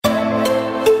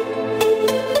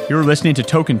You're listening to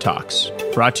Token Talks,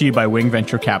 brought to you by Wing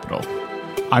Venture Capital.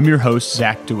 I'm your host,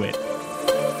 Zach DeWitt.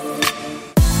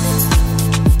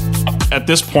 At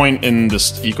this point in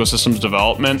this ecosystem's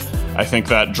development, I think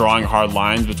that drawing hard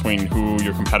lines between who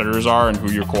your competitors are and who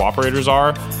your cooperators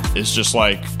are is just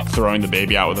like throwing the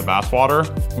baby out with the bathwater.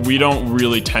 We don't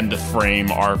really tend to frame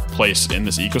our place in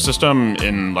this ecosystem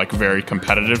in like very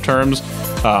competitive terms.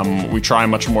 We try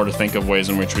much more to think of ways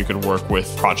in which we could work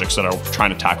with projects that are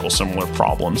trying to tackle similar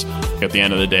problems. At the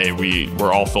end of the day,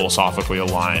 we're all philosophically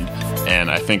aligned,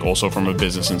 and I think also from a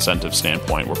business incentive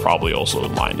standpoint, we're probably also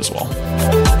aligned as well.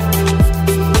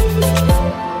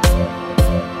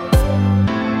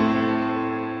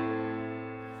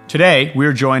 Today, we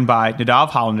are joined by Nadav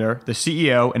Hollander, the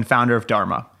CEO and founder of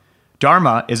Dharma.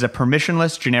 Dharma is a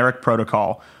permissionless generic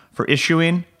protocol for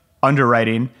issuing,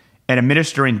 underwriting, and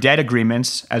administering debt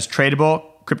agreements as tradable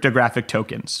cryptographic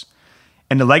tokens.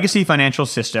 In the legacy financial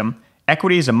system,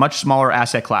 equity is a much smaller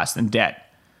asset class than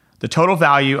debt. The total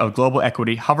value of global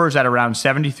equity hovers at around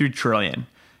 $73 trillion,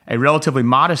 a relatively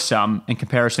modest sum in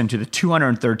comparison to the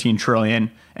 $213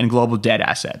 trillion in global debt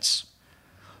assets.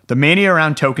 The mania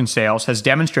around token sales has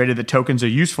demonstrated that tokens are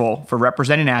useful for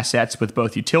representing assets with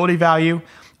both utility value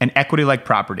and equity-like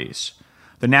properties.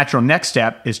 The natural next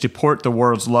step is to port the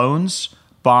world's loans,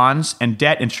 bonds, and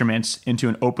debt instruments into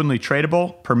an openly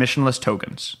tradable, permissionless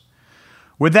tokens.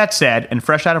 With that said, and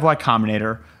fresh out of Y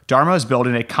Combinator, Dharma is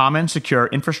building a common, secure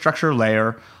infrastructure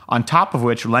layer on top of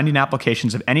which lending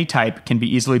applications of any type can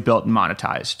be easily built and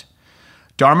monetized.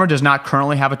 Dharma does not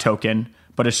currently have a token,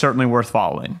 but is certainly worth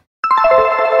following.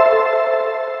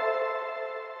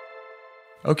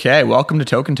 Okay, welcome to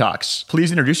Token Talks.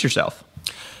 Please introduce yourself.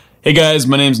 Hey guys,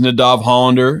 my name's Nadav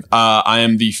Hollander. I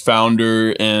am the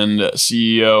founder and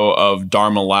CEO of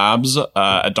Dharma Labs.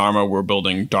 At Dharma, we're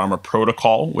building Dharma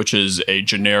Protocol, which is a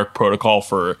generic protocol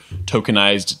for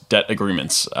tokenized debt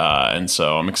agreements. And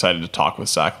so I'm excited to talk with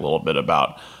Zach a little bit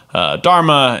about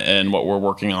Dharma and what we're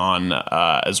working on,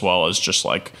 as well as just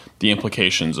like the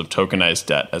implications of tokenized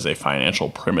debt as a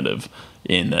financial primitive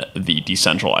in the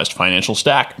decentralized financial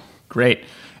stack. Great.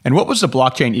 And what was the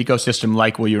blockchain ecosystem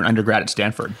like while you were an undergrad at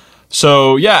Stanford?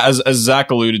 So yeah, as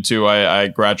Zach alluded to, I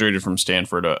graduated from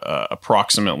Stanford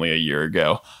approximately a year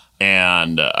ago.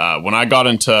 And when I got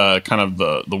into kind of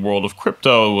the world of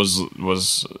crypto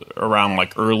was around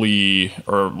like early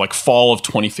or like fall of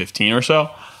 2015 or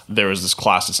so. There was this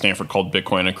class at Stanford called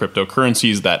Bitcoin and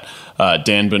Cryptocurrencies that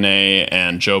Dan Bonet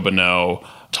and Joe Bonneau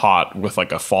taught with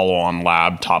like a follow-on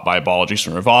lab taught by biologist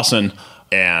Srinivasan.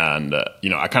 And,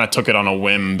 I kind of took it on a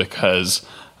whim because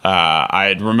I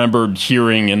had remembered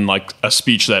hearing in like a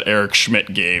speech that Eric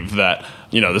Schmidt gave that,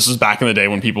 this was back in the day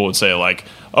when people would say like,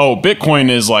 oh, Bitcoin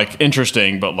is like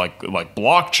interesting, but like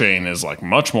blockchain is like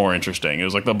much more interesting. It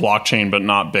was like the blockchain, but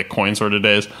not Bitcoin sort of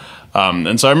days.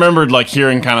 And so I remembered like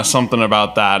hearing kind of something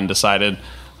about that and decided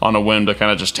on a whim to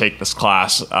kind of just take this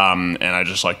class. And I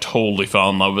just like totally fell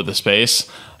in love with the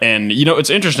space. And, it's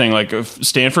interesting, like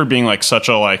Stanford being like such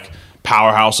a like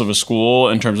powerhouse of a school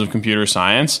in terms of computer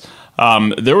science,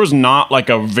 there was not like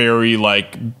a very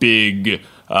like big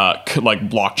like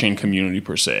blockchain community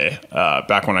per se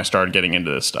back when I started getting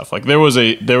into this stuff. Like there was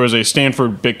a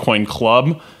Stanford Bitcoin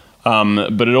club,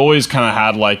 but it always kind of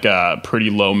had like a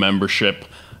pretty low membership,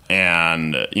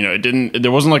 and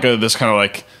there wasn't like this kind of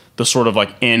like the sort of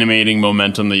like animating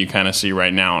momentum that you kind of see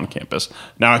right now on campus.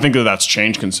 Now I think that's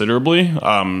changed considerably,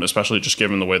 especially just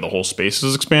given the way the whole space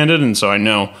has expanded. And so I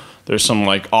know there's some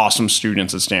like awesome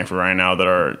students at Stanford right now that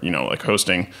are, like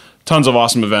hosting tons of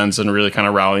awesome events and really kind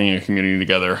of rallying a community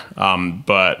together.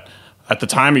 But at the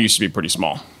time, it used to be pretty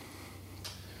small.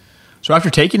 So after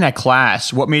taking that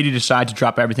class, what made you decide to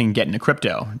drop everything and get into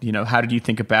crypto? How did you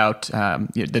think about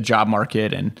the job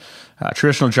market and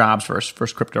traditional jobs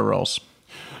versus crypto roles?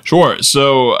 Sure.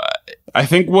 So I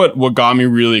think what got me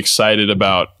really excited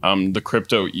about the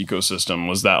crypto ecosystem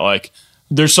was that like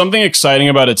there's something exciting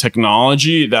about a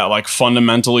technology that like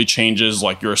fundamentally changes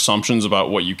like your assumptions about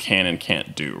what you can and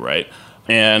can't do, right?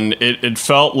 And it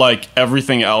felt like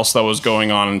everything else that was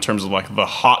going on in terms of like the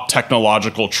hot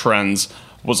technological trends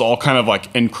was all kind of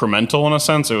like incremental in a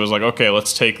sense. It was like, okay,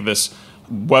 let's take this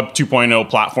Web 2.0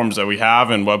 platforms that we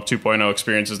have and Web 2.0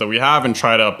 experiences that we have and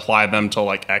try to apply them to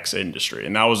like X industry.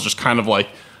 And that was just kind of like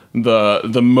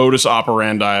the modus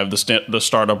operandi of the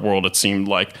startup world, it seemed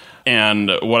like.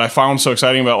 And what I found so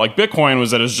exciting about like Bitcoin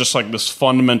was that it was just like this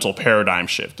fundamental paradigm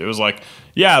shift. It was like,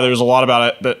 yeah, there's a lot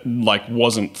about it that like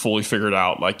wasn't fully figured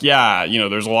out. Like, yeah,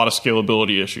 there's a lot of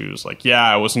scalability issues. Like, yeah,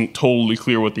 I wasn't totally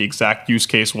clear what the exact use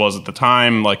case was at the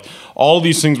time. Like all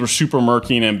these things were super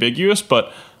murky and ambiguous,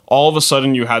 but all of a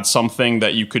sudden you had something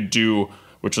that you could do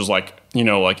which is like,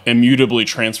 like immutably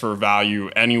transfer value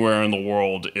anywhere in the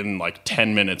world in like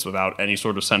 10 minutes without any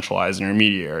sort of centralized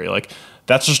intermediary. Like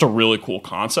that's just a really cool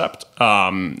concept.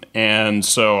 And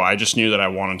so I just knew that I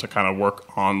wanted to kind of work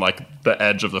on like the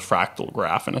edge of the fractal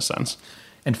graph in a sense.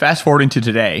 And fast forwarding to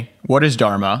today, what is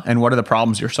Dharma and what are the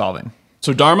problems you're solving?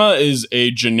 So Dharma is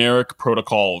a generic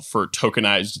protocol for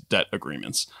tokenized debt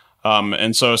agreements.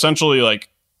 And so essentially like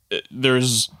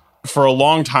there's, for a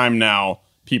long time now,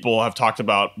 people have talked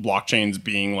about blockchains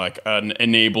being like an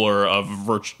enabler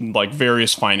of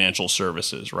various financial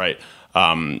services, right?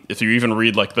 If you even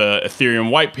read like the Ethereum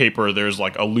white paper, there's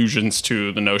like allusions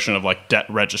to the notion of like debt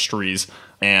registries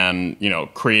and,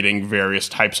 creating various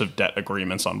types of debt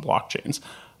agreements on blockchains.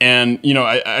 And,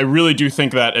 I really do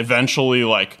think that eventually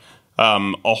like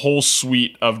a whole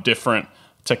suite of different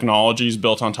technologies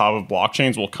built on top of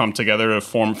blockchains will come together to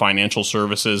form financial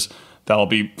services that'll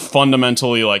be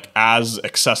fundamentally like as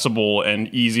accessible and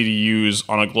easy to use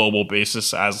on a global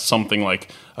basis as something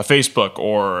like a Facebook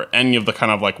or any of the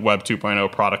kind of like Web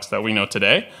 2.0 products that we know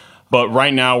today. But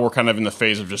right now we're kind of in the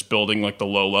phase of just building like the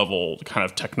low level kind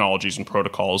of technologies and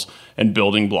protocols and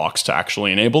building blocks to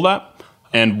actually enable that.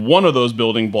 And one of those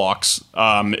building blocks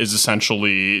is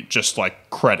essentially just like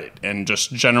credit and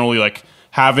just generally like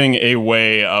having a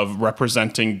way of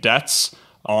representing debts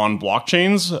on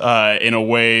blockchains in a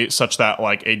way such that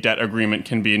like a debt agreement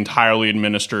can be entirely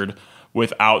administered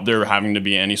without there having to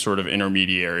be any sort of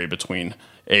intermediary between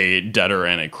a debtor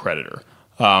and a creditor.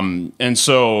 And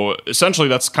so essentially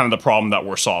that's kind of the problem that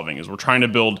we're solving is we're trying to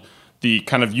build the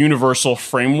kind of universal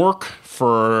framework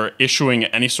for issuing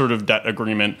any sort of debt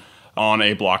agreement on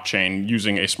a blockchain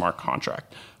using a smart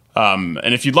contract.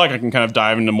 And if you'd like, I can kind of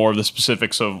dive into more of the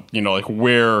specifics of, like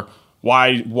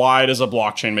why does a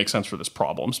blockchain make sense for this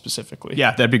problem specifically?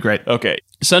 Yeah, that'd be great. Okay.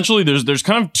 Essentially, there's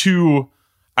kind of two.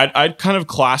 I'd kind of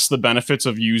class the benefits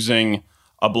of using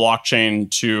a blockchain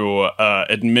to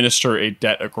administer a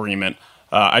debt agreement.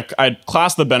 I'd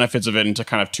class the benefits of it into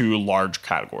kind of two large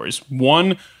categories.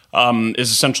 One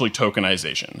is essentially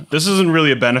tokenization. This isn't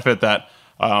really a benefit that,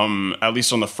 at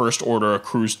least on the first order,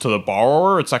 accrues to the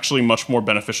borrower. It's actually much more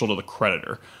beneficial to the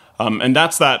creditor. And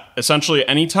that's that essentially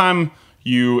anytime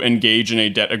you engage in a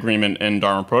debt agreement in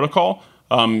Dharma protocol,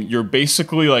 you're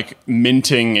basically like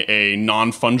minting a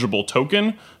non-fungible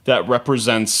token that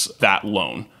represents that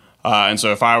loan. And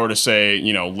so if I were to say,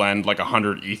 lend like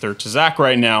 100 Ether to Zach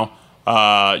right now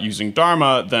using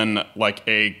Dharma, then like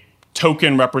a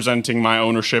token representing my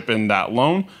ownership in that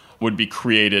loan would be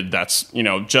created that's,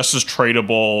 just as tradable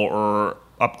or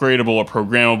upgradable or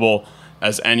programmable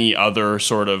as any other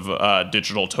sort of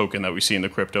digital token that we see in the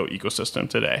crypto ecosystem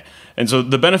today. And so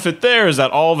the benefit there is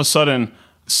that all of a sudden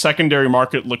secondary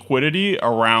market liquidity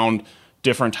around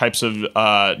different types of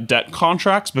debt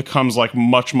contracts becomes like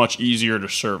much, much easier to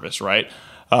service, right?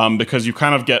 Because you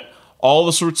kind of get all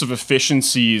the sorts of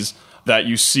efficiencies that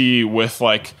you see with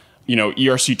like,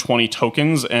 ERC20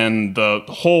 tokens and the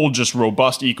whole just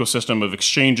robust ecosystem of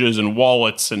exchanges and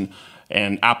wallets and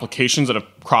applications that have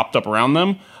cropped up around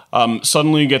them.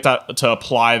 Suddenly you get that to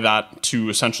apply that to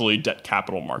essentially debt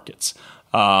capital markets.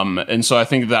 And so I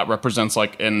think that represents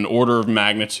like an order of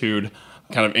magnitude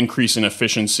kind of increase in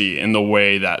efficiency in the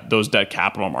way that those debt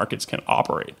capital markets can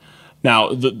operate.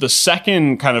 Now, the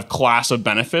second kind of class of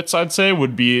benefits, I'd say,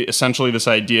 would be essentially this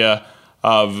idea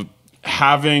of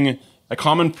having a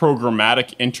common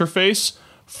programmatic interface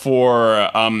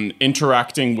for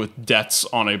interacting with debts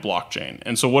on a blockchain.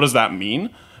 And so what does that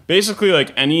mean? Basically,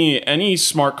 like any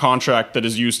smart contract that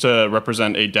is used to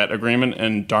represent a debt agreement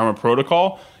in Dharma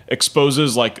protocol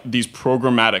exposes like these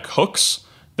programmatic hooks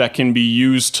that can be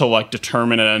used to like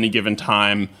determine at any given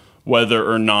time whether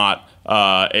or not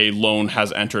a loan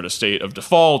has entered a state of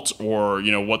default or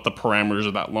what the parameters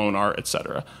of that loan are, et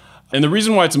cetera. And the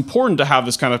reason why it's important to have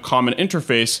this kind of common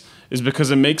interface is because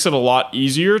it makes it a lot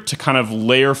easier to kind of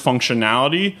layer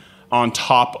functionality on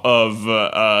top of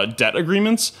debt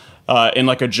agreements in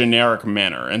like a generic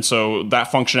manner. And so that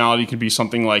functionality could be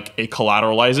something like a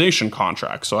collateralization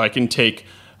contract. So I can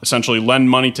essentially lend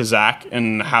money to Zach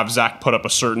and have Zach put up a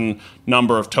certain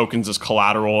number of tokens as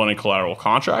collateral in a collateral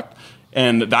contract.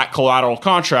 And that collateral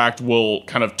contract will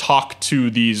kind of talk to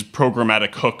these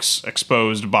programmatic hooks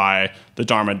exposed by the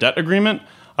Dharma debt agreement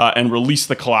and release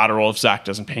the collateral if Zach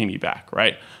doesn't pay me back,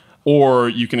 right? Or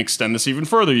you can extend this even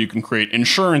further. You can create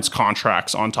insurance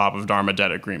contracts on top of Dharma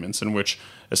debt agreements in which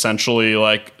essentially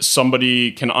like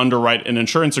somebody can underwrite an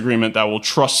insurance agreement that will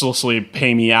trustlessly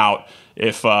pay me out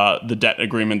if the debt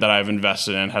agreement that I've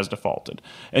invested in has defaulted,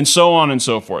 and so on and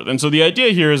so forth. And so the idea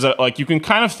here is that like you can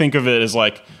kind of think of it as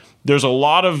like there's a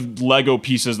lot of Lego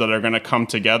pieces that are going to come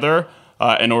together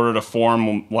in order to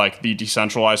form like the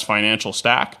decentralized financial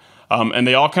stack. And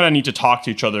they all kind of need to talk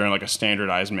to each other in like a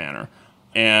standardized manner.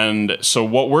 And so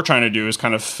what we're trying to do is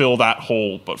kind of fill that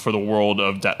hole, but for the world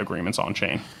of debt agreements on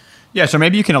chain. Yeah, so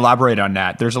maybe you can elaborate on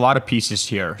that. There's a lot of pieces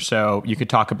here. So you could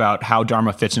talk about how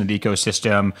Dharma fits into the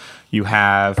ecosystem. You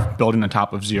have building on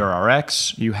top of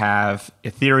ZeroRx. You have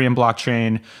Ethereum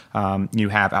blockchain. You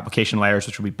have application layers,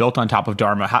 which will be built on top of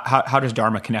Dharma. How does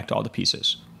Dharma connect all the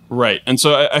pieces? Right. And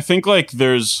so I think like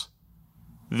there's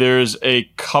a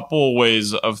couple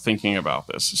ways of thinking about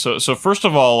this. So first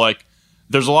of all, like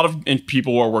there's a lot of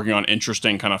people who are working on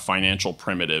interesting kind of financial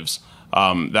primitives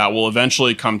that will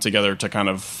eventually come together to kind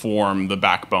of form the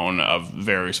backbone of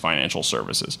various financial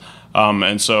services.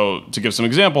 And so to give some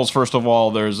examples, first of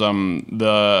all, there's the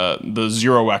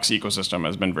ZeroX ecosystem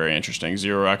has been very interesting.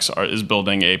 ZeroX is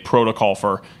building a protocol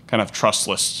for kind of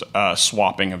trustless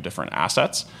swapping of different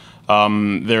assets.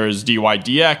 There's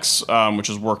DYDX, which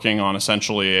is working on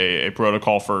essentially a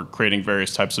protocol for creating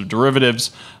various types of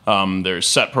derivatives. There's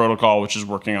Set Protocol, which is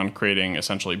working on creating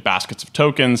essentially baskets of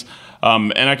tokens.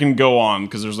 And I can go on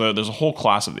because there's a whole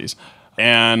class of these.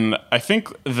 And I think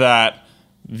that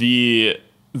the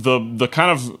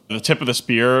kind of the tip of the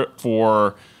spear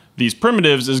for these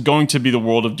primitives is going to be the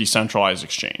world of decentralized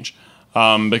exchange.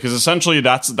 Because essentially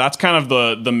that's kind of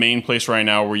the main place right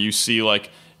now where you see like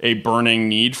a burning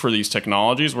need for these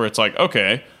technologies where it's like,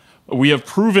 okay, we have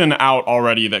proven out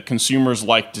already that consumers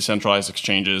like decentralized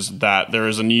exchanges, that there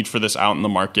is a need for this out in the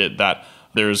market, that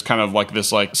there's kind of like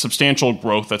this like substantial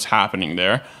growth that's happening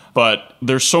there. But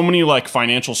there's so many like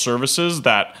financial services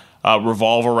that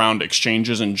revolve around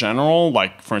exchanges in general,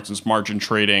 like for instance, margin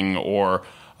trading or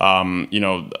of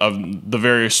the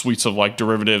various suites of like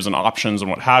derivatives and options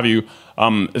and what have you,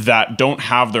 that don't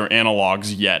have their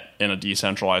analogs yet in a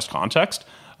decentralized context.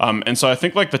 And so I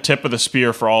think like the tip of the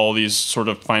spear for all of these sort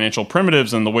of financial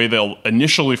primitives and the way they'll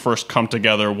initially first come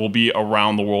together will be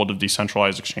around the world of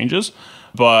decentralized exchanges.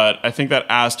 But I think that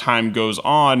as time goes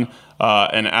on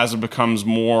and as it becomes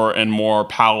more and more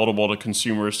palatable to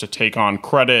consumers to take on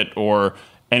credit or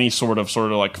any sort of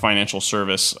like financial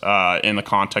service in the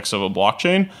context of a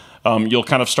blockchain, you'll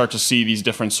kind of start to see these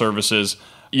different services,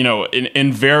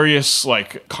 in various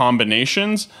like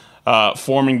combinations,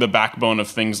 forming the backbone of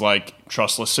things like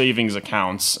trustless savings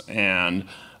accounts and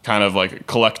kind of like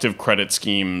collective credit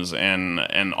schemes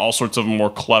and all sorts of more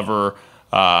clever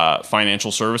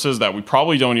financial services that we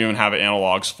probably don't even have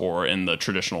analogs for in the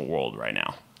traditional world right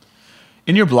now.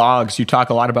 In your blogs, you talk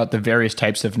a lot about the various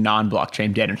types of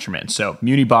non-blockchain debt instruments. So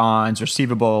muni bonds,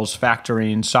 receivables,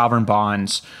 factoring, sovereign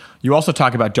bonds. You also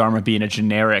talk about Dharma being a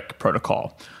generic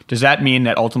protocol. Does that mean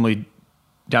that ultimately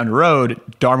down the road,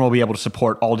 Dharma will be able to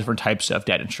support all different types of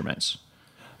debt instruments?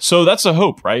 So that's a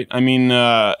hope, right? I mean,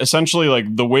 essentially,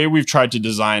 like the way we've tried to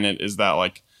design it is that,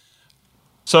 like,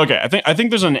 so okay, I think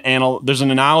there's an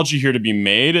analogy here to be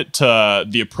made to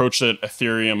the approach that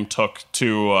Ethereum took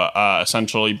to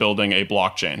essentially building a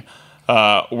blockchain,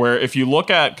 where if you look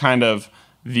at kind of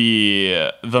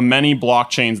the many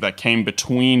blockchains that came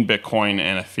between Bitcoin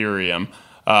and Ethereum.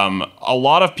 A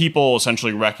lot of people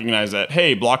essentially recognize that,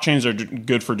 hey, blockchains are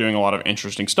good for doing a lot of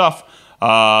interesting stuff.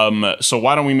 So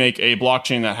why don't we make a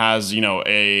blockchain that has,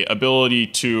 a ability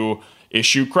to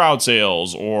issue crowd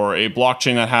sales, or a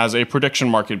blockchain that has a prediction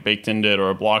market baked into it, or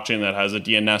a blockchain that has a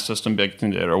DNS system baked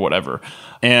into it, or whatever.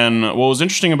 And what was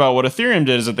interesting about what Ethereum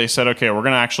did is that they said, okay, we're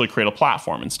going to actually create a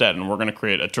platform instead, and we're going to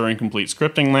create a Turing-complete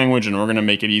scripting language, and we're going to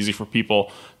make it easy for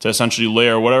people to essentially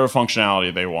layer whatever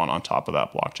functionality they want on top of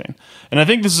that blockchain. And I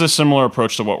think this is a similar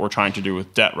approach to what we're trying to do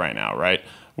with debt right now, right?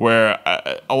 Where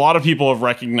a lot of people have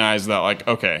recognized that, like,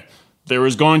 okay, there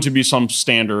is going to be some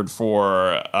standard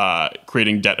for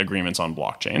creating debt agreements on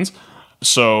blockchains.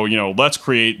 So, let's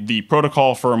create the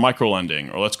protocol for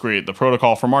microlending, or let's create the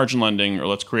protocol for margin lending, or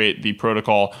let's create the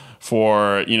protocol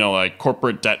for, like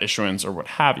corporate debt issuance or what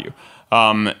have you.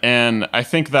 And I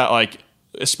think that, like,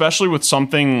 especially with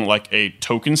something like a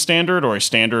token standard or a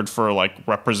standard for like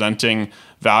representing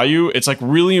value, it's like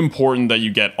really important that you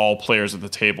get all players at the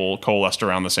table coalesced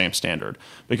around the same standard.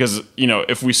 Because,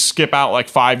 if we skip out like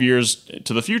 5 years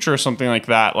to the future or something like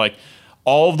that, like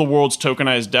all of the world's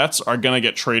tokenized debts are going to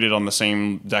get traded on the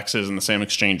same dexes and the same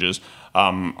exchanges,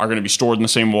 are going to be stored in the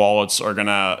same wallets, are going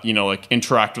to, like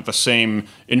interact with the same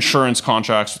insurance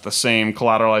contracts, with the same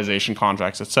collateralization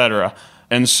contracts, etc.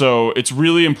 And so it's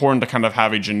really important to kind of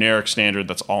have a generic standard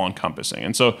that's all encompassing.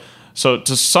 And so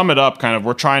to sum it up, kind of,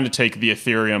 we're trying to take the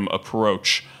Ethereum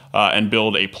approach and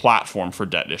build a platform for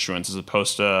debt issuance as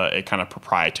opposed to a kind of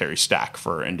proprietary stack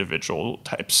for individual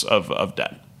types of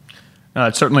debt.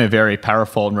 It's certainly a very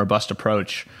powerful and robust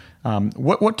approach.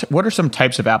 What are some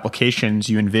types of applications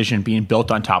you envision being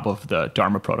built on top of the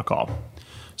Dharma protocol?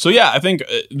 So yeah, I think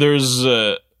there's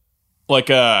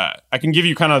I can give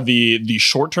you kind of the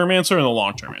short-term answer and the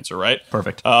long-term answer, right?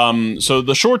 Perfect. So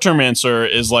the short-term answer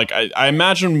is like I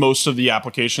imagine most of the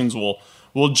applications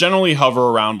will generally hover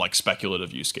around like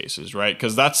speculative use cases, right?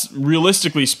 Because that's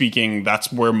realistically speaking,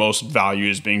 that's where most value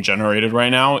is being generated right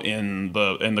now in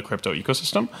the crypto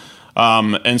ecosystem.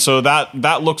 And so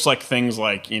that looks like things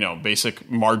like, basic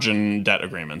margin debt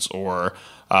agreements or,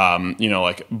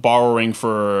 like borrowing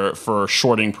for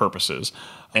shorting purposes.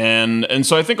 And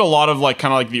so I think a lot of like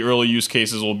kind of like the early use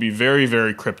cases will be very,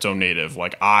 very crypto native.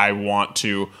 Like I want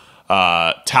to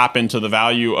tap into the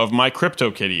value of my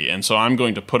crypto kitty. And so I'm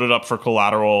going to put it up for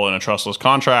collateral in a trustless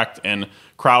contract and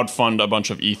crowdfund a bunch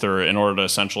of ether in order to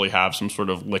essentially have some sort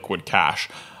of liquid cash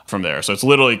from there. So it's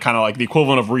literally kind of like the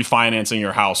equivalent of refinancing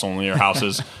your house, only your house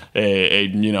is a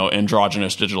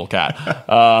androgynous digital cat.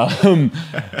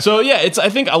 So yeah, I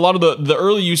think a lot of the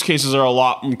early use cases are a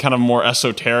lot kind of more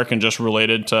esoteric and just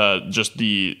related to just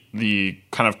the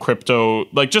kind of crypto,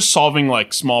 like just solving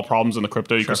like small problems in the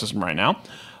crypto ecosystem right now.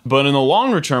 But in the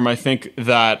longer term, I think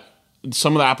that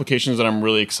some of the applications that I'm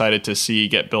really excited to see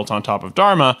get built on top of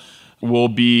Dharma will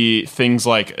be things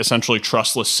like essentially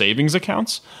trustless savings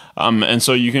accounts. And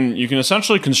so you can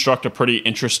essentially construct a pretty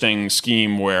interesting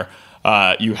scheme where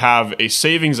you have a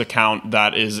savings account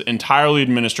that is entirely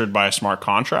administered by a smart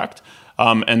contract,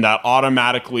 and that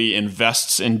automatically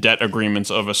invests in debt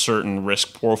agreements of a certain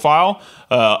risk profile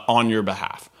on your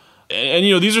behalf. And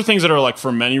these are things that are like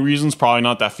for many reasons probably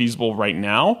not that feasible right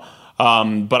now,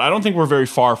 but I don't think we're very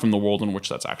far from the world in which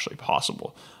that's actually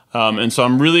possible. And so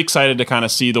I'm really excited to kind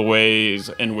of see the ways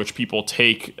in which people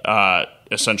take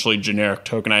essentially generic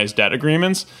tokenized debt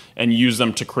agreements and use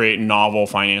them to create novel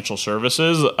financial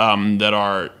services that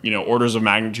are orders of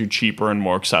magnitude cheaper and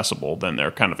more accessible than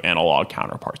their kind of analog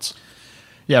counterparts.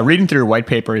 Yeah, reading through your white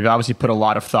paper, you've obviously put a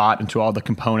lot of thought into all the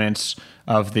components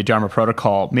of the Dharma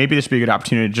protocol. Maybe this would be a good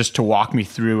opportunity just to walk me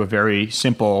through a very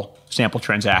simple sample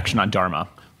transaction on Dharma.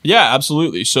 Yeah,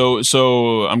 absolutely. So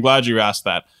I'm glad you asked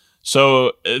that.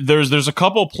 So there's a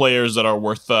couple players that are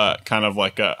worth kind of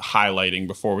like highlighting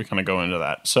before we kind of go into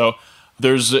that. So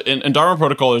there's in Dharma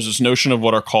protocol, there's this notion of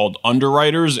what are called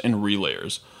underwriters and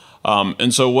relayers.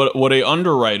 And so what a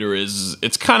underwriter is,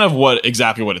 it's kind of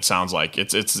exactly what it sounds like.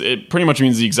 It pretty much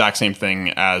means the exact same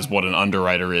thing as what an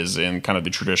underwriter is in kind of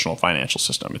the traditional financial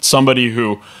system. It's somebody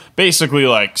who basically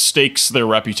like stakes their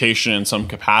reputation in some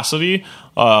capacity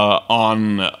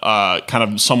on kind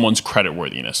of someone's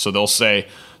creditworthiness. So they'll say,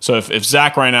 so if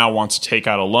Zach right now wants to take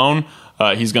out a loan,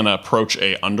 he's going to approach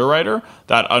a underwriter.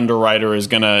 That underwriter is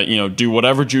going to do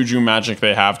whatever juju magic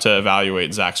they have to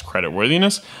evaluate Zach's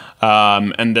creditworthiness.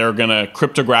 And they're going to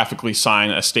cryptographically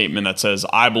sign a statement that says,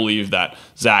 I believe that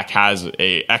Zach has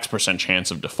a X%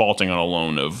 chance of defaulting on a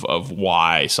loan of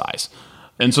Y size.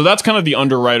 And so that's kind of the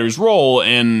underwriter's role.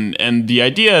 And the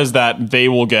idea is that they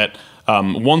will get,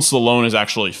 once the loan is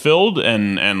actually filled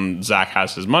and Zach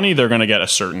has his money, they're going to get a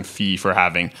certain fee for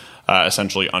having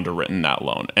essentially underwritten that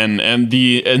loan. And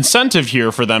the incentive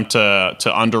here for them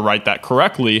to underwrite that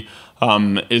correctly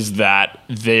is that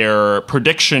their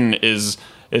prediction is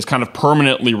kind of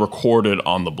permanently recorded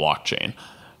on the blockchain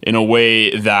in a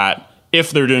way that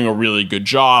if they're doing a really good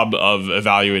job of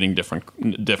evaluating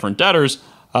different debtors,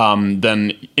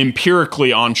 then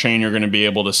empirically on chain you're going to be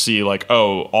able to see like,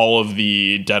 oh, all of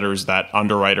the debtors that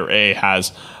underwriter A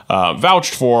has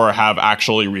vouched for have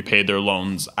actually repaid their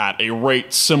loans at a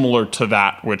rate similar to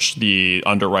that which the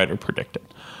underwriter predicted.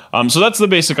 So that's the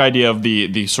basic idea of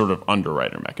the sort of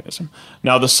underwriter mechanism.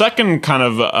 Now, the second kind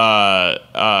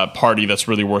of party that's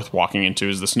really worth walking into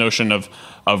is this notion of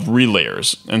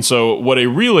relayers. And so what a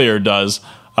relayer does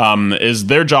is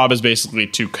their job is basically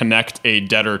to connect a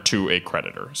debtor to a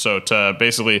creditor. So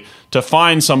to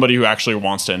find somebody who actually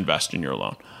wants to invest in your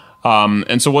loan.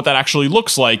 And so what that actually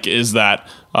looks like is that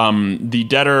the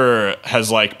debtor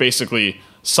has like basically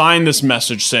signed this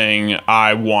message saying,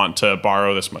 I want to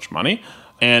borrow this much money.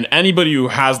 And anybody who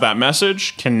has that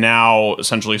message can now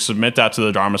essentially submit that to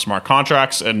the Dharma smart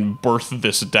contracts and birth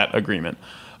this debt agreement.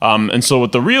 And so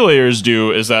what the relayers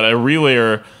do is that a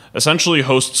relayer essentially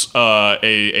hosts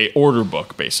a order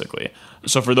book, basically.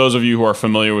 So for those of you who are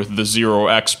familiar with the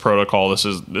 0x protocol, this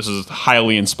is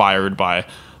highly inspired by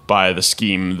the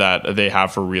scheme that they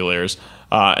have for relayers.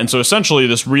 And so essentially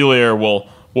this relayer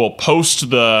will post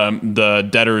the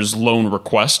debtor's loan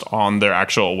request on their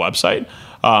actual website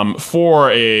for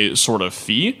a sort of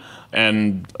fee.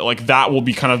 And like that will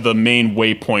be kind of the main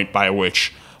waypoint by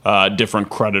which different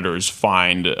creditors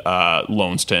find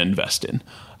loans to invest in.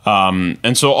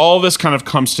 And so all of this kind of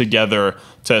comes together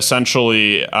to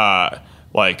essentially have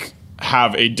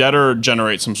a debtor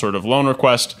generate some sort of loan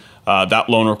request. That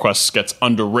loan request gets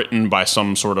underwritten by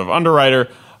some sort of underwriter,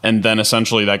 and then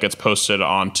essentially that gets posted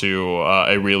onto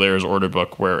a relayer's order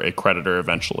book where a creditor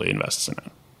eventually invests in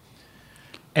it.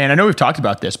 And I know we've talked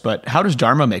about this, but how does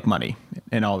Dharma make money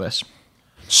in all this?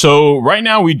 So right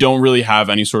now we don't really have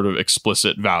any sort of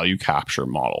explicit value capture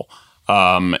model.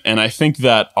 And I think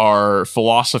that our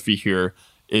philosophy here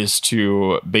is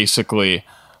to basically,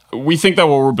 we think that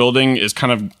what we're building is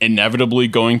kind of inevitably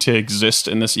going to exist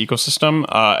in this ecosystem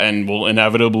and will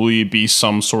inevitably be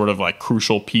some sort of like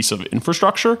crucial piece of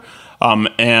infrastructure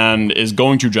and is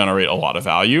going to generate a lot of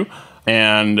value.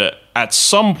 And at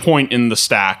some point in the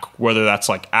stack, whether that's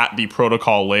like at the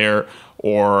protocol layer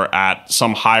or at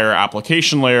some higher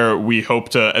application layer, we hope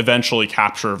to eventually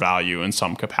capture value in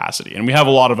some capacity. And we have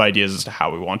a lot of ideas as to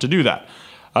how we want to do that.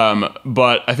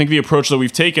 But I think the approach that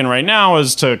we've taken right now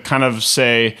is to kind of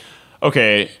say,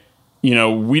 okay,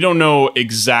 we don't know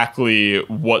exactly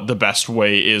what the best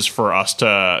way is for us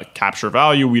to capture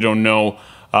value. We don't know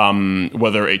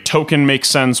whether a token makes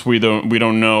sense. We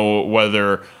don't know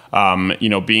whether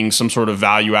being some sort of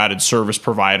value-added service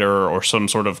provider or some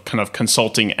sort of kind of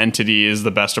consulting entity is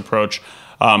the best approach.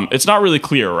 It's not really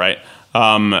clear, right?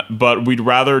 But we'd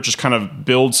rather just kind of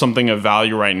build something of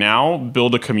value right now,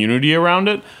 build a community around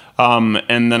it,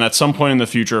 and then at some point in the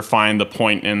future, find the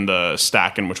point in the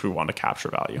stack in which we want to capture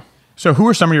value. So who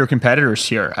are some of your competitors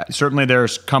here? Certainly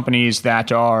there's companies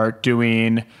that are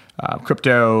doing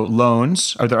crypto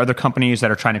loans. Are there other companies that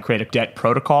are trying to create a debt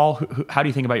protocol? How do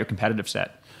you think about your competitive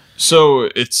set? So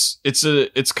it's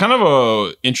kind of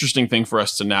a interesting thing for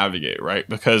us to navigate, right?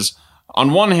 Because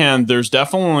on one hand, there's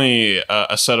definitely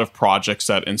a set of projects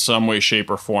that in some way,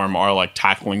 shape, or form are like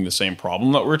tackling the same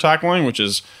problem that we're tackling, which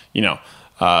is,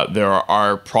 there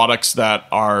are products that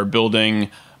are building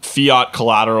fiat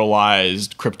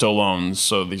collateralized crypto loans.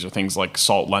 So these are things like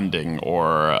Salt Lending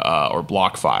or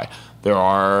BlockFi. There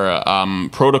are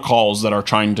protocols that are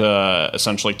trying to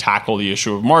essentially tackle the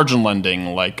issue of margin lending,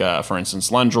 like, for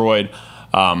instance, Lendroid.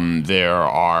 There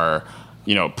are,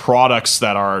 products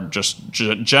that are just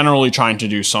generally trying to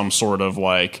do some sort of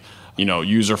like,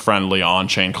 user-friendly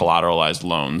on-chain collateralized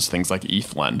loans, things like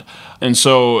ETHLend. And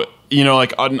so,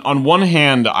 like on one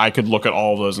hand, I could look at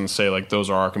all of those and say, like, those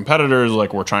are our competitors.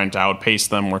 Like, we're trying to outpace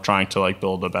them. We're trying to like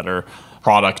build a better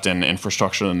product and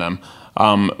infrastructure than them.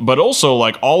 But also,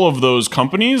 like, all of those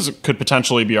companies could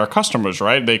potentially be our customers,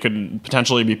 right? They could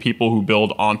potentially be people who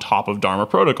build on top of Dharma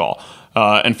protocol.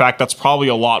 In fact, that's probably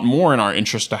a lot more in our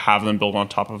interest to have them build on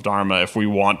top of Dharma if we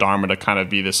want Dharma to kind of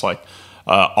be this like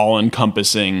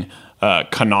all-encompassing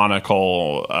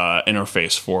canonical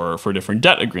interface for different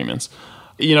debt agreements.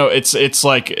 It's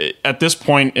like at this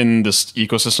point in this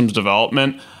ecosystem's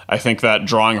development, I think that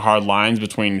drawing hard lines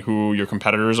between who your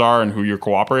competitors are and who your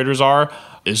cooperators are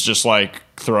is just like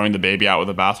throwing the baby out with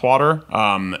the bathwater.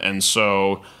 And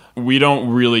so we don't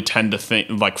really tend to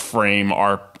frame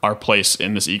our place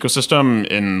in this ecosystem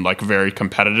in like very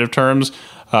competitive terms.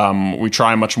 We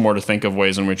try much more to think of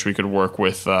ways in which we could work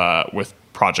with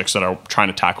projects that are trying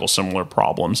to tackle similar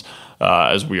problems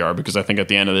as we are, because I think at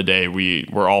the end of the day,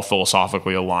 we're all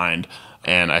philosophically aligned.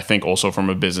 And I think also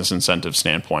from a business incentive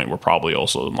standpoint, we're probably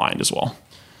also aligned as well.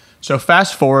 So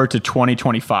fast forward to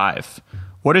 2025.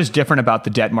 What is different about the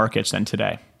debt markets than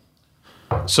today?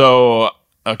 So,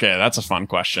 okay, that's a fun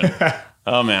question.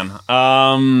 Oh, man.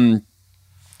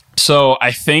 So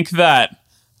I think that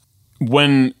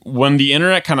when the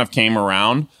internet kind of came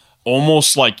around,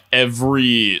 almost like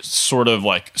every sort of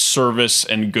like service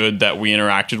and good that we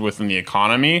interacted with in the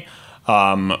economy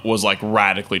was like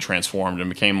radically transformed and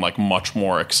became like much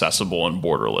more accessible and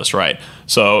borderless, right?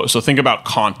 So think about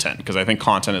content, because I think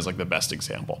content is like the best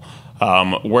example.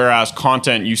 Whereas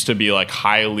content used to be like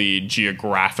highly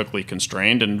geographically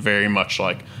constrained and very much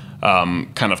like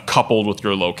kind of coupled with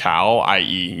your locale,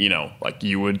 i.e., like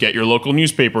you would get your local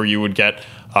newspaper, you would get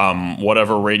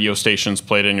whatever radio stations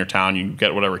played in your town, you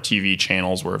get whatever TV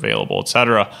channels were available,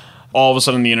 etc. All of a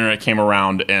sudden the internet came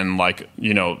around and like,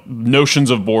 notions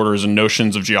of borders and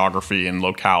notions of geography and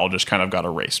locale just kind of got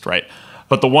erased, right?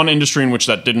 But the one industry in which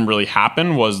that didn't really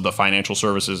happen was the financial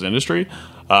services industry,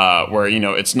 where,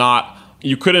 it's not,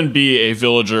 you couldn't be a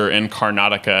villager in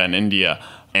Karnataka in India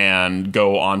and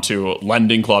go onto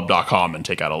lendingclub.com and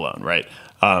take out a loan, right?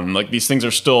 Like these things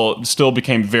are still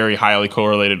became very highly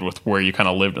correlated with where you kind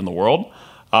of lived in the world.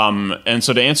 And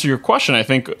so to answer your question, I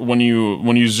think when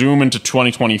you zoom into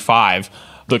 2025,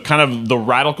 the kind of the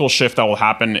radical shift that will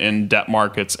happen in debt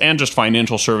markets and just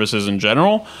financial services in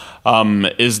general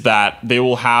is that they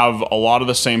will have a lot of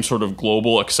the same sort of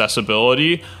global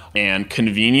accessibility and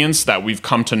convenience that we've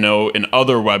come to know in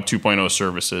other Web 2.0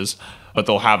 services, but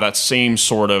they'll have that same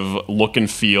sort of look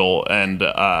and feel and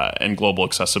global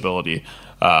accessibility,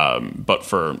 but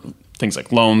for things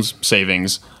like loans,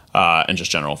 savings, and just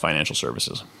general financial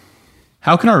services.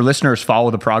 How can our listeners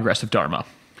follow the progress of Dharma?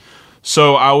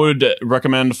 So I would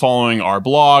recommend following our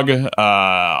blog.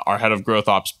 Our head of growth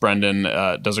ops, Brendan,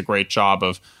 does a great job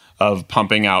of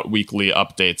pumping out weekly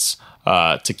updates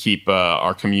to keep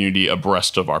our community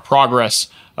abreast of our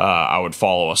progress. I would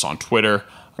follow us on Twitter,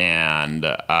 and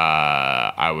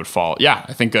I would follow. Yeah,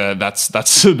 I think that's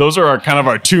those are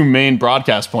our two main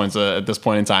broadcast points at this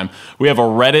point in time. We have a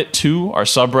Reddit too. Our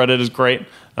subreddit is great.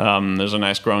 There's a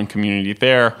nice growing community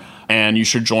there. And you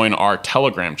should join our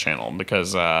Telegram channel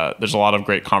because there's a lot of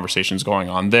great conversations going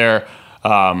on there.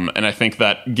 And I think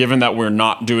that given that we're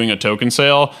not doing a token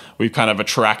sale, we've kind of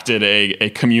attracted a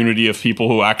community of people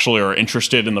who actually are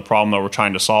interested in the problem that we're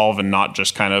trying to solve and not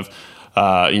just kind of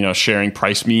sharing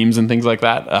price memes and things like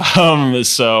that.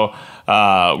 So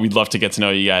we'd love to get to know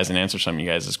you guys and answer some of you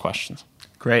guys' questions.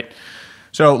 Great.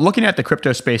 So looking at the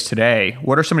crypto space today,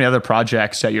 what are some of the other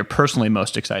projects that you're personally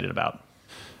most excited about?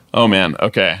 Oh man,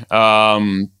 okay.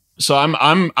 So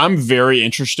I'm very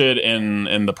interested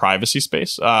in the privacy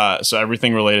space. So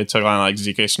everything related to kind of like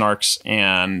ZK snarks,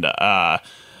 and I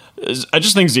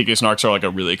just think ZK snarks are like a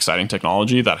really exciting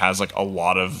technology that has like a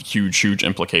lot of huge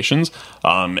implications.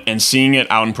 And seeing it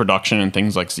out in production and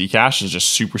things like Zcash is just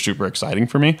super exciting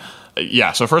for me.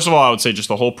 Yeah. So first of all, I would say just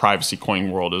the whole privacy coin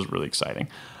world is really exciting.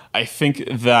 I think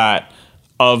that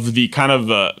of the kind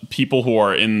of people who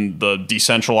are in the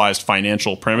decentralized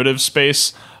financial primitive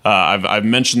space, I've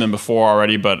mentioned them before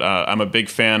already, but I'm a big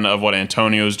fan of what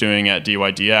Antonio is doing at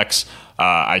DYDX.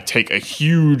 I take a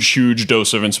huge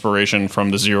dose of inspiration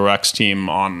from the 0x team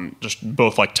on just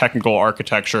both like technical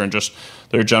architecture and just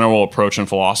their general approach and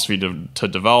philosophy to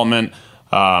development.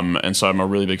 And so I'm a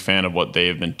really big fan of what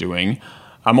they've been doing.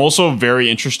 I'm also very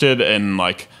interested in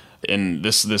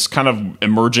this kind of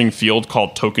emerging field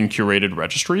called token curated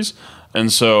registries.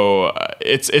 And so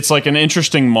it's like an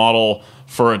interesting model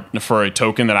for a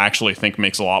token that I actually think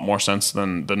makes a lot more sense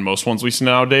than most ones we see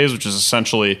nowadays, which is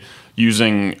essentially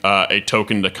using a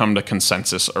token to come to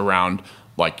consensus around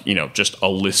just a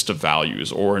list of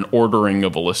values or an ordering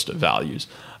of a list of values,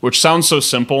 which sounds so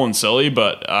simple and silly,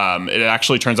 but it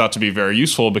actually turns out to be very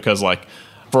useful because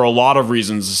for a lot of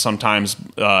reasons, sometimes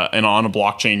and on a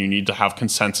blockchain, you need to have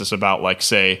consensus about,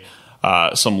 say,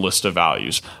 some list of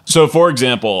values. So, for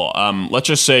example, let's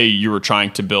just say you were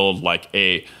trying to build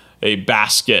a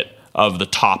basket of the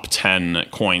top 10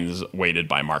 coins weighted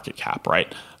by market cap,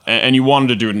 right? And you wanted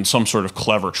to do it in some sort of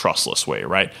clever, trustless way,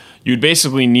 right? You'd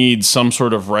basically need some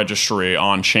sort of registry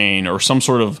on chain or some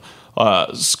sort of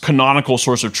canonical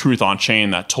source of truth on chain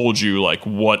that told you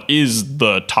what is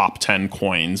the top 10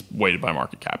 coins weighted by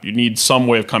market cap. You need some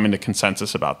way of coming to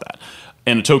consensus about that.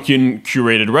 And a token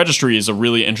curated registry is a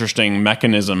really interesting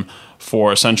mechanism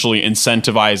for essentially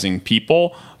incentivizing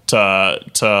people to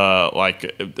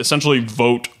essentially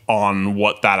vote on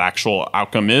what that actual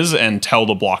outcome is and tell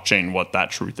the blockchain what that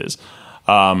truth is.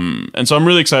 And so I'm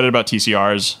really excited about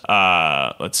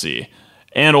TCRs. Let's see.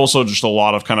 And also just a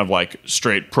lot of kind of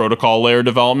straight protocol layer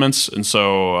developments. And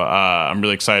so I'm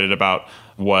really excited about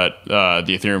what the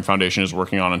Ethereum Foundation is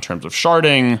working on in terms of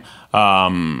sharding.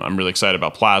 I'm really excited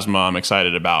about Plasma. I'm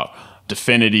excited about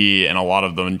Definity and a lot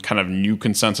of the kind of new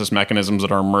consensus mechanisms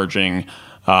that are emerging.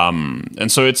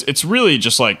 And so it's really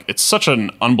just it's such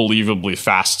an unbelievably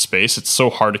fast space. It's so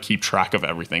hard to keep track of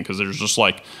everything because there's just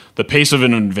the pace of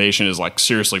innovation is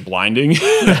seriously blinding.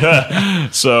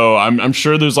 So I'm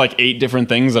sure there's 8 different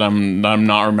things that I'm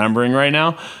not remembering right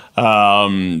now.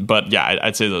 But yeah,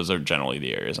 I'd say those are generally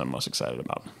the areas I'm most excited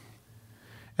about.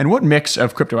 And what mix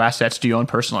of crypto assets do you own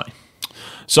personally?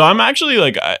 So I'm actually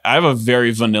I have a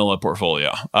very vanilla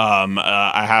portfolio.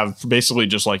 I have basically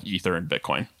just Ether and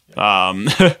Bitcoin.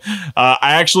 I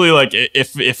actually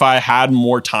if I had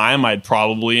more time, I'd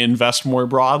probably invest more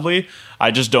broadly.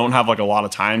 I just don't have a lot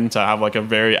of time to have a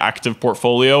very active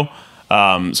portfolio.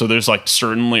 So there's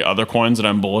certainly other coins that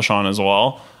I'm bullish on as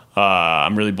well.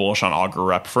 I'm really bullish on Augur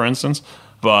Rep, for instance.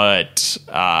 But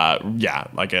yeah,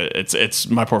 it's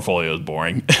my portfolio is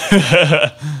boring.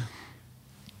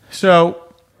 So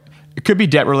it could be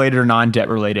debt related or non-debt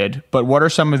related, but what are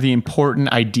some of the important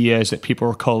ideas that people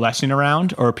are coalescing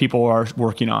around or people are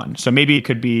working on? So maybe it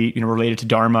could be related to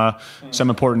Dharma, some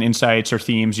important insights or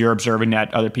themes you're observing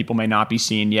that other people may not be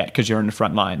seeing yet because you're in the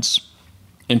front lines.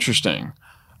 Interesting.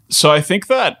 So I think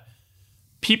that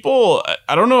people,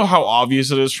 I don't know how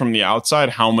obvious it is from the outside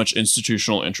how much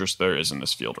institutional interest there is in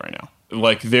this field right now.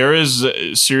 Like there is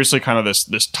seriously kind of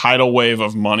this tidal wave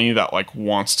of money that like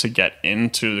wants to get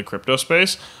into the crypto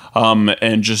space,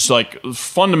 and just like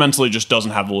fundamentally just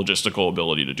doesn't have the logistical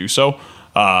ability to do so,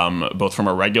 both from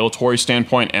a regulatory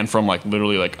standpoint and from like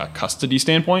literally like a custody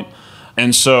standpoint.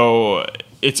 And so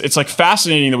it's like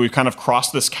fascinating that we've kind of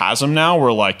crossed this chasm now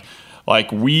where like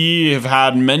we have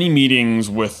had many meetings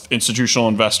with institutional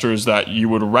investors that you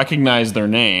would recognize their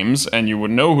names and you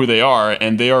would know who they are,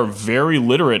 and they are very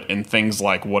literate in things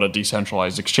like what a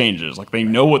decentralized exchange is. Like they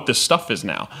know what this stuff is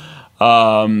now,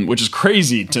 which is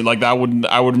crazy to like I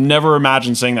would never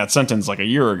imagine saying that sentence like a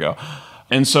year ago.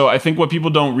 And so I think what people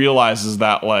don't realize is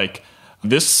that like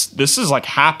this is like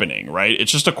happening, right?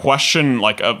 It's just a question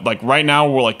like right now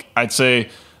we're like I'd say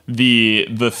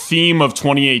the theme of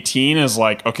 2018 is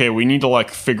like, okay, we need to like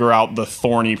figure out the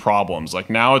thorny problems. Like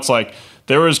now it's like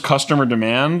there is customer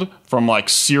demand from like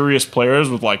serious players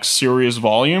with like serious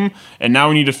volume, and now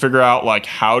we need to figure out like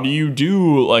how do you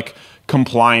do like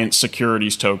compliant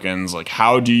securities tokens, like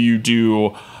how do you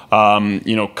do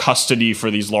custody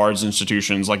for these large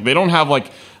institutions. Like they don't have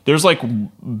like there's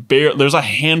a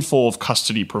handful of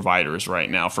custody providers right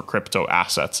now for crypto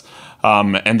assets.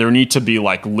 And there need to be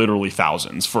like literally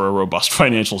thousands for a robust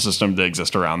financial system to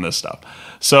exist around this stuff.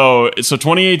 So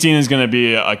 2018 is going to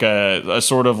be like a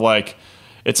sort of like,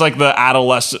 it's like the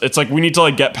adolescent, it's like we need to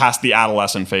like get past the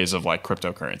adolescent phase of like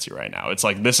cryptocurrency right now. It's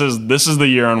like, this is the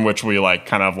year in which we like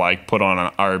kind of like put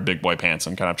on our big boy pants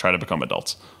and kind of try to become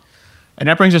adults. And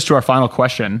that brings us to our final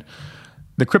question.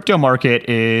 The crypto market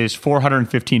is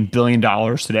 $415 billion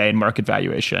today in market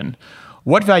valuation.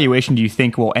 What valuation do you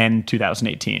think will end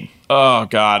 2018? Oh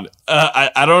God,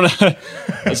 I don't.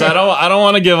 So I don't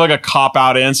want to give like a cop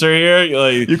out answer here.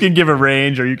 Like you can give a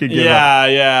range, or you can give.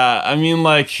 Yeah. I mean,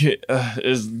 like,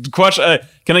 is the question?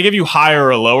 Can I give you higher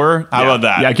or lower? How about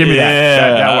that? Yeah, give me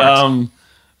that. That works.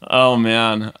 Oh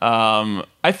man,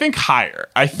 I think higher.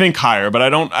 But I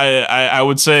don't. I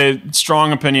would say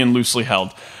strong opinion, loosely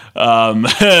held.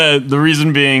 The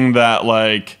reason being that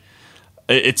like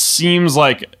it seems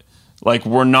like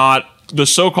we're not, the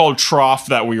so-called trough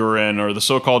that we were in, or the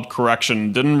so-called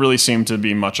correction, didn't really seem to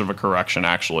be much of a correction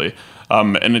actually,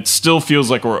 and it still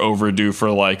feels like we're overdue for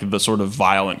like the sort of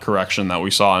violent correction that we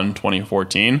saw in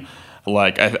 2014.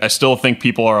 Like I still think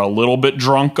people are a little bit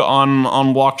drunk on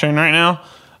blockchain right now.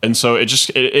 And so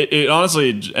it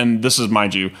honestly, and this is,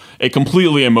 mind you, a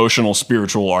completely emotional,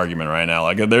 spiritual argument right now.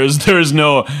 Like there's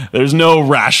no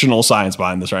rational science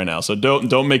behind this right now. So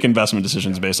don't make investment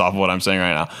decisions based off of what I'm saying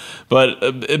right now. But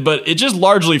it just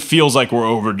largely feels like we're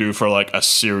overdue for like a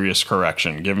serious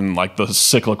correction, given like the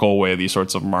cyclical way these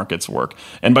sorts of markets work.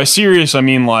 And by serious, I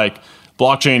mean like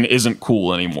blockchain isn't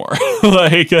cool anymore.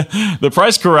 Like the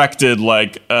price corrected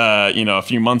like a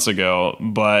few months ago,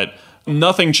 but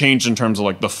nothing changed in terms of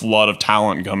like the flood of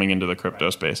talent coming into the crypto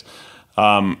space.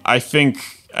 I think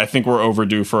we're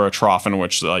overdue for a trough in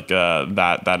which like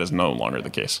that is no longer the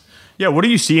case. Yeah, what do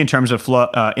you see in terms of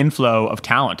inflow of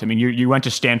talent? I mean, you went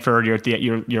to Stanford. You're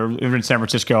living in San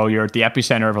Francisco. You're at the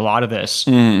epicenter of a lot of this.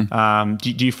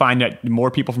 Do you find that more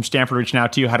people from Stanford reaching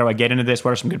out to you? How do I get into this?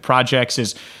 What are some good projects?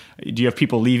 Do you have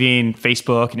people leaving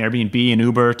Facebook and Airbnb and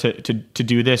Uber to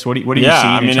do this? What do you see? Yeah,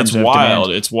 I mean, it's wild.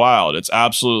 Demand? It's wild. It's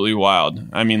absolutely wild.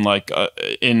 I mean, like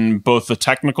in both the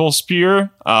technical sphere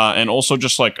and also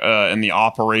just like in the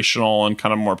operational and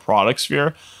kind of more product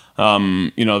sphere.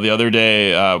 The other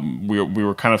day we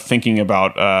were kind of thinking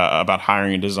about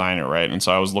hiring a designer, right? And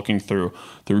so I was looking through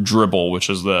Dribbble, which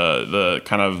is the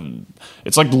kind of,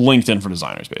 it's like LinkedIn for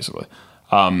designers, basically.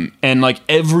 And like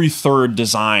every third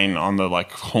design on the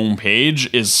like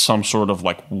homepage is some sort of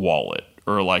like wallet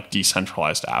or like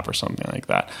decentralized app or something like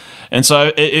that. And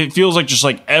so it feels like just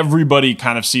like everybody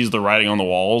kind of sees the writing on the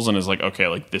walls and is like, okay,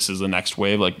 like this is the next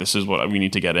wave. Like this is what we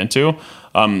need to get into.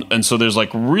 And so there's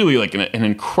like really like an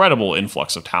incredible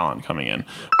influx of talent coming in.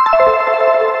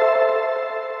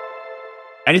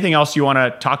 Anything else you want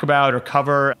to talk about or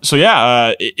cover? So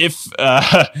yeah, if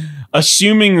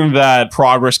assuming that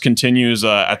progress continues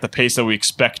at the pace that we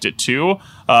expect it to,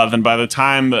 then by the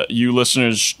time you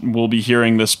listeners will be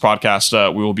hearing this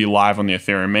podcast, we will be live on the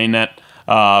Ethereum mainnet.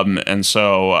 And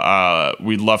so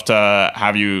we'd love to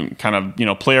have you kind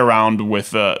of play around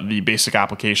with the basic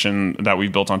application that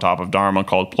we've built on top of Dharma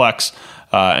called Plex,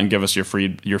 and give us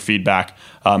your feedback.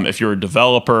 If you're a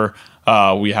developer,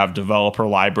 we have developer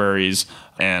libraries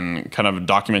and kind of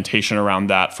documentation around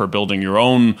that for building your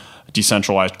own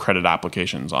decentralized credit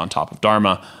applications on top of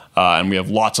Dharma. And we have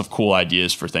lots of cool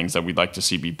ideas for things that we'd like to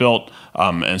see be built.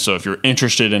 And so if you're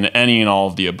interested in any and all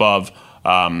of the above,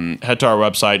 head to our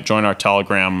website, join our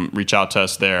Telegram, reach out to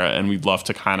us there, and we'd love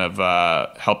to kind of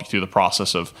help you through the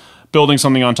process of building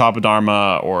something on top of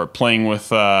Dharma or playing with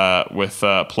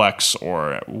Plex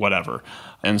or whatever.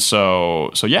 And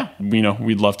so yeah,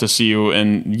 we'd love to see you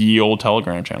in ye old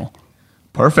Telegram channel.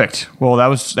 Perfect. Well, that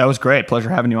was great. Pleasure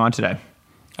having you on today.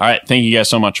 All right. Thank you guys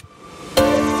so much.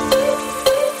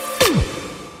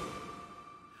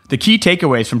 The key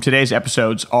takeaways from today's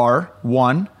episodes are: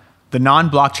 1, the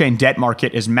non-blockchain debt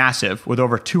market is massive with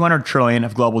over $200 trillion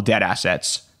of global debt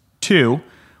assets. 2,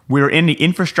 we're in the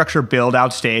infrastructure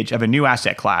build-out stage of a new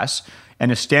asset class,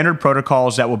 and the standard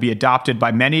protocols that will be adopted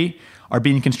by many are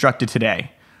being constructed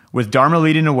today, with Dharma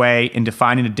leading the way in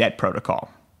defining a debt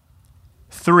protocol.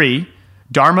 3,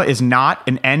 Dharma is not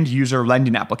an end-user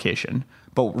lending application,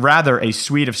 but rather a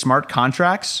suite of smart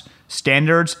contracts,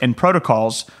 standards, and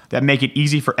protocols that make it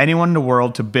easy for anyone in the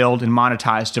world to build and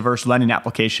monetize diverse lending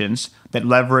applications that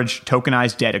leverage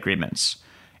tokenized debt agreements.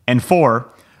 And 4,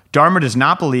 Dharma does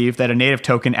not believe that a native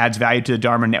token adds value to the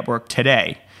Dharma network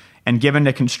today. And given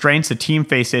the constraints the team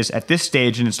faces at this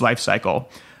stage in its life cycle,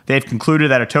 they've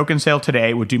concluded that a token sale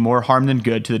today would do more harm than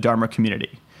good to the Dharma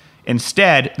community.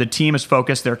 Instead, the team has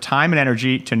focused their time and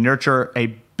energy to nurture a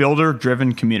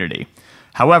builder-driven community.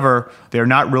 However, they are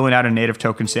not ruling out a native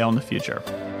token sale in the future.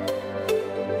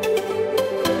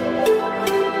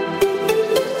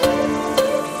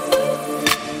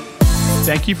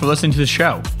 Thank you for listening to the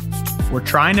show. We're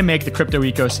trying to make the crypto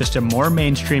ecosystem more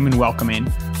mainstream and welcoming,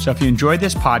 so if you enjoyed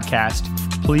this podcast,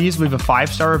 please leave a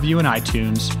 5-star review in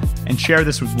iTunes and share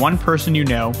this with one person you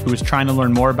know who is trying to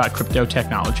learn more about crypto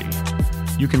technology.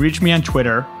 You can reach me on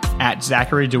Twitter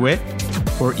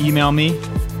 @ZacharyDeWitt or email me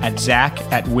at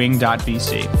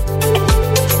zach@wing.vc.